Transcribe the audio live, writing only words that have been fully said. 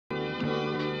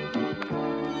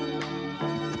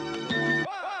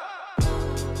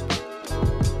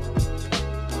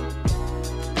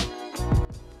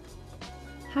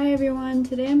Hi everyone,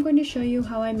 today I'm going to show you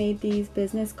how I made these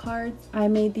business cards. I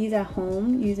made these at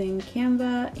home using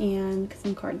Canva and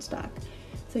some cardstock.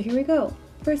 So here we go.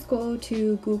 First go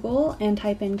to Google and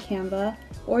type in Canva,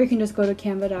 or you can just go to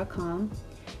canva.com.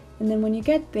 And then when you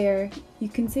get there, you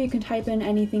can see you can type in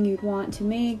anything you'd want to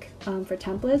make for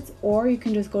templates, or you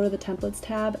can just go to the templates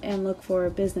tab and look for a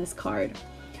business card.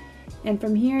 And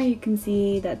from here you can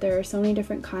see that there are so many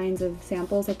different kinds of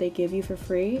samples that they give you for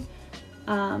free.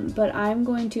 But I'm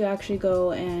going to actually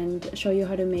go and show you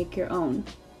how to make your own.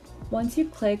 Once you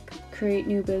click create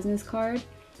new business card,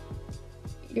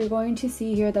 you're going to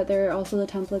see here that there are also the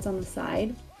templates on the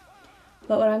side.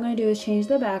 But what I'm going to do is change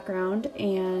the background,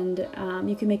 and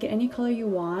you can make it any color you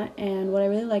want. And what I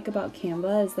really like about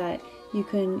Canva is that you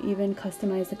can even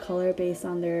customize the color based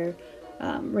on their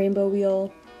rainbow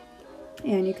wheel.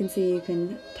 And you can see you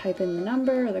can type in the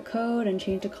number or the code and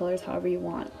change the colors however you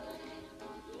want.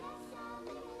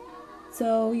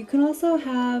 So you can also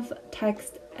have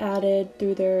text added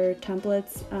through their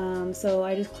templates. So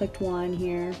I just clicked one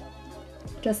here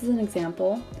just as an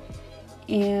example.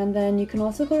 And then you can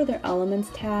also go to their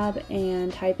elements tab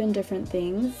and type in different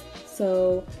things.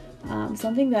 So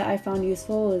something that I found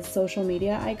useful is social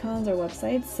media icons or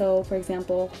websites. So for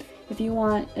example, if you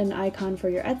want an icon for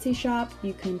your Etsy shop,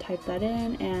 you can type that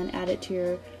in and add it to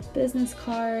your business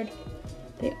card.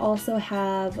 They also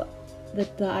have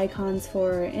the icons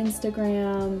for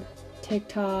Instagram,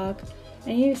 TikTok,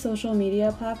 any social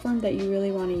media platform that you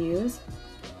really want to use.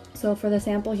 So for the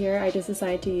sample here, I just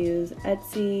decided to use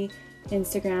Etsy,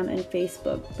 Instagram, and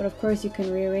Facebook. But of course you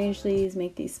can rearrange these,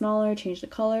 make these smaller, change the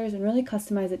colors, and really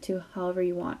customize it to however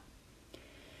you want.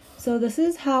 So this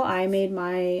is how I made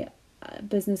my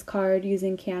business card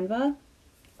using Canva.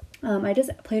 I just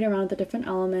played around with the different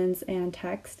elements and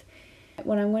text.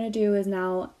 What I'm going to do is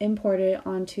now import it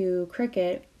onto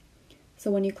Cricut. So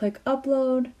when you click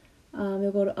upload,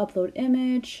 you'll go to upload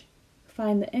image,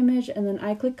 find the image, and then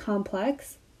I click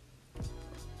complex.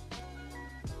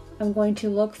 I'm going to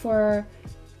look for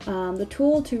the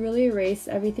tool to really erase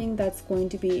everything that's going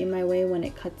to be in my way when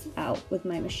it cuts out with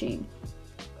my machine.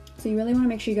 So you really want to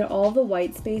make sure you get all the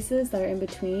white spaces that are in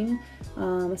between,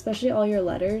 especially all your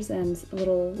letters and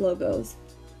little logos.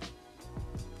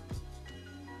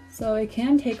 So it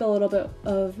can take a little bit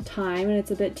of time and it's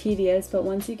a bit tedious, but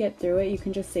once you get through it, you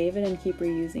can just save it and keep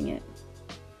reusing it.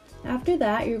 After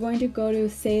that, you're going to go to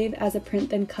save as a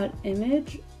print then cut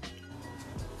image.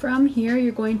 From here,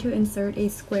 you're going to insert a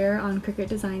square on Cricut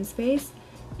Design Space,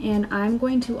 and I'm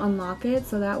going to unlock it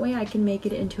so that way I can make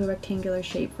it into a rectangular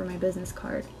shape for my business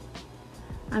card.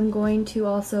 I'm going to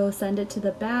also send it to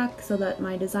the back so that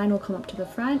my design will come up to the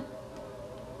front.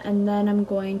 And then I'm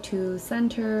going to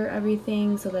center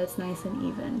everything so that it's nice and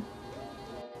even.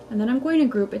 And then I'm going to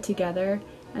group it together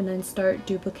and then start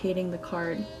duplicating the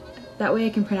card. That way I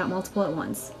can print out multiple at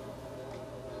once.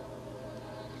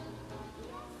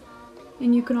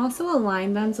 And you can also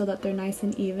align them so that they're nice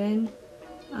and even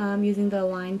using the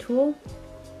align tool.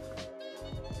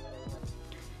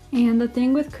 And the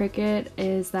thing with Cricut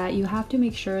is that you have to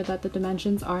make sure that the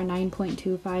dimensions are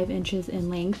 9.25 inches in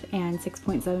length and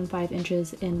 6.75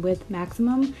 inches in width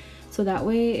maximum, so that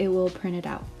way it will print it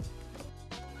out.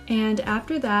 And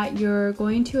after that, you're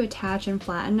going to attach and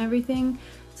flatten everything,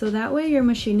 so that way your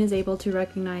machine is able to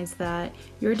recognize that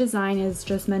your design is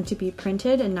just meant to be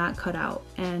printed and not cut out,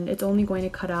 and it's only going to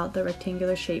cut out the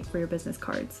rectangular shape for your business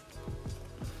cards.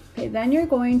 Okay, then you're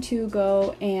going to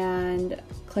go and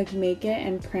click make it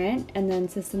and print, and then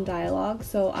system dialog.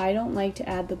 So I don't like to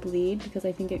add the bleed because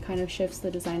I think it kind of shifts the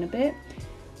design a bit.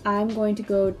 I'm going to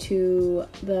go to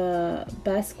the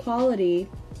best quality,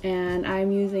 and I'm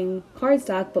using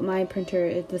cardstock, but my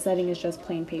printer, the setting is just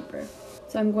plain paper.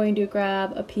 So I'm going to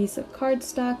grab a piece of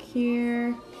cardstock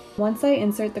here. Once I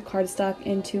insert the cardstock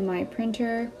into my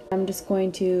printer, I'm just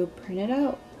going to print it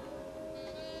out.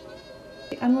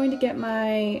 I'm going to get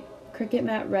my Cricut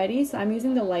mat ready, so I'm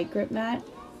using the light grip mat,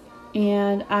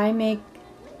 and I make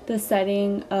the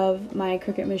setting of my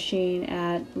Cricut machine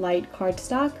at light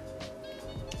cardstock,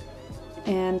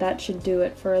 and that should do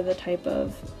it for the type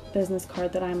of business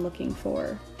card that I'm looking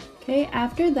for. Okay,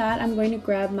 after that I'm going to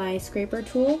grab my scraper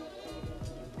tool,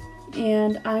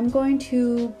 and I'm going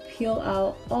to peel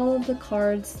out all of the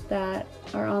cards that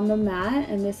are on the mat,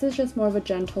 and this is just more of a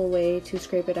gentle way to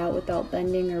scrape it out without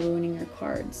bending or ruining your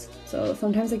cards. So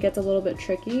sometimes it gets a little bit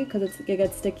tricky because it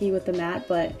gets sticky with the mat,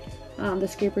 but the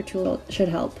scraper tool should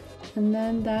help. And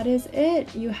then that is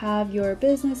it. You have your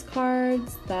business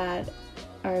cards that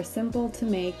are simple to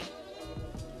make.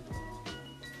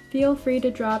 Feel free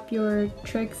to drop your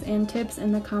tricks and tips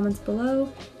in the comments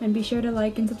below, and be sure to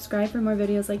like and subscribe for more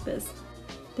videos like this.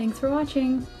 Thanks for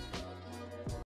watching!